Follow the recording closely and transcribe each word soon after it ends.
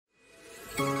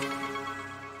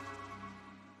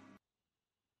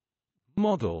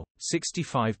Model,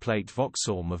 65-plate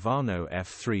VAUXHALL MOVANO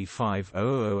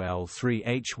F3500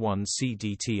 L3H1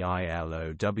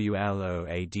 CDTI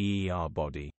LOWLOADER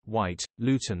body, white,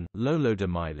 Luton, low loader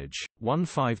mileage,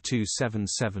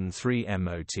 152773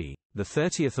 MOT,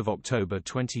 30 October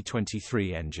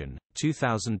 2023 engine,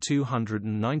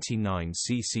 2299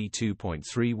 cc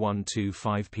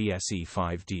 2.3125 PSE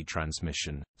 5D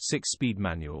transmission, 6-speed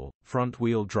manual,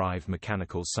 front-wheel drive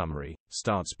mechanical summary,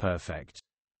 starts perfect.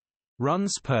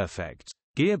 Runs perfect.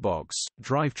 Gearbox,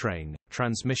 drivetrain,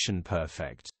 transmission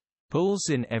perfect. Pulls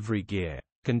in every gear.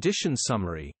 Condition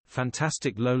summary,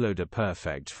 fantastic low loader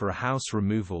perfect for a house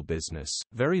removal business,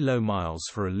 very low miles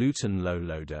for a Luton low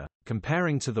loader,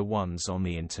 comparing to the ones on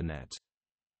the internet.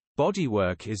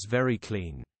 Bodywork is very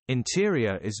clean.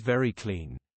 Interior is very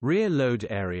clean. Rear load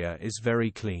area is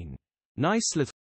very clean. Nice little